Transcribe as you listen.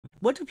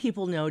What do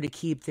people know to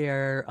keep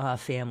their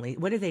family?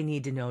 What do they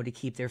need to know to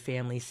keep their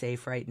family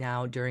safe right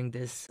now during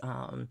this,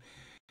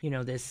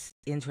 this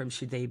interim?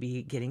 Should they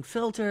be getting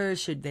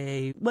filters?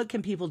 What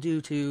can people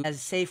do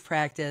as safe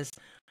practice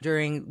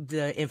during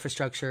the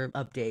infrastructure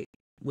update,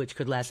 which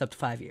could last up to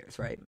 5 years,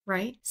 right?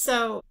 Right.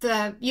 So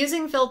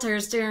using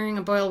filters during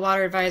a boil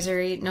water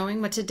advisory, knowing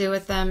what to do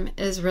with them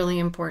is really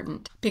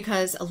important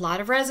because a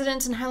lot of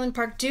residents in Highland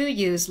Park do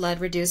use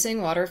lead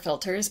reducing water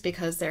filters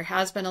because there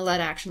has been a lead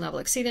action level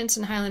exceedance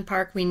in Highland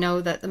Park. We know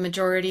that the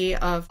majority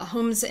of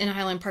homes in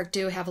Highland Park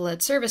do have a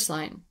lead service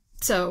line.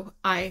 So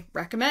I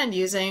recommend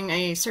using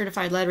a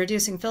certified lead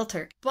reducing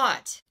filter.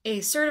 But a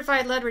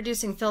certified lead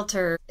reducing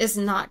filter is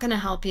not going to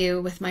help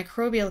you with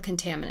microbial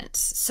contaminants.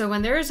 So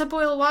when there is a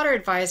boil water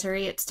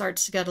advisory, it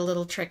starts to get a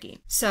little tricky.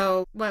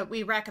 So what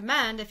we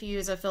recommend if you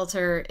use a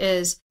filter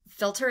is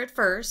filter it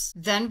first,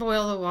 then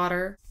boil the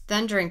water,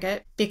 then drink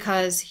it,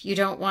 because you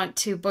don't want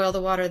to boil the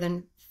water,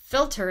 then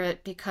filter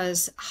it,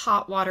 because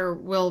hot water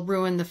will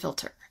ruin the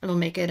filter. It'll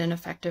make it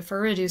ineffective for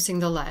reducing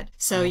the lead.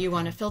 So you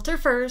want to filter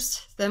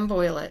first, then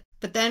boil it.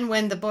 But then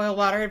when the boil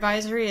water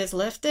advisory is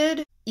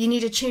lifted, you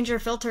need to change your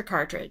filter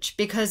cartridge,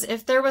 because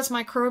if there was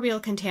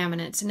microbial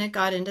contaminants and it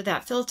got into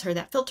that filter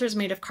is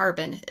made of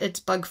carbon. It's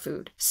bug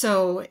food.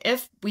 So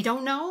if we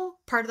don't know,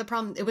 part of the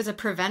problem, it was a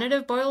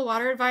preventative boil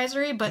water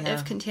advisory, but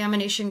if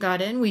contamination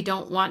got in, we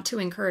don't want to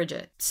encourage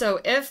it. So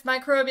if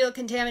microbial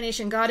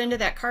contamination got into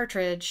that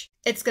cartridge,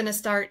 it's going to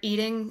start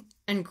eating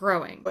and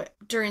growing. But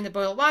during the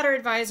boil water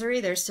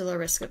advisory, there's still a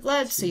risk of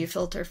lead, so you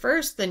filter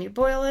first, then you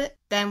boil it.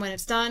 Then when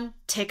it's done,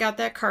 take out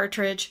that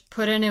cartridge,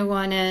 put a new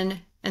one in,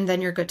 and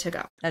then you're good to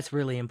go. That's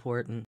really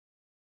important.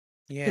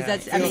 Yeah,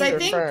 because I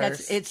think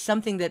it's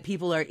something that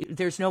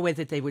there's no way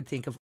that they would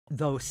think of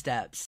those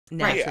steps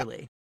naturally.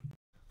 Right.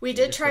 We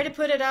did try to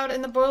put it out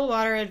in the boil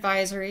water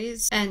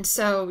advisories, and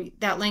so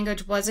that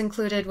language was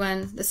included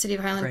when the City of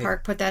Highland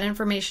Park put that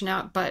information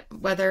out. But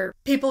whether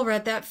people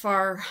read that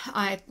far,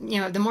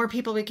 the more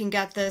people we can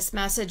get this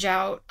message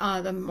out,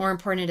 the more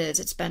important it is.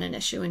 It's been an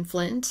issue in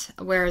Flint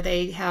where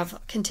they have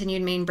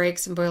continued main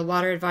breaks and boil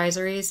water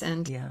advisories,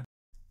 and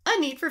a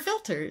need for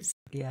filters.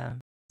 Yeah.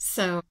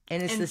 So,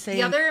 and it's the same.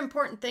 The other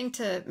important thing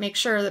to make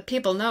sure that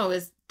people know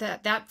is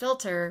that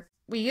filter,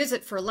 we use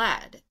it for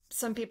lead.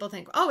 Some people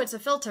think, oh, it's a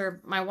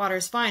filter, my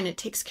water's fine, it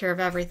takes care of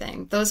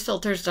everything. Those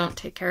filters don't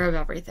take care of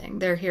everything.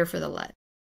 They're here for the lead.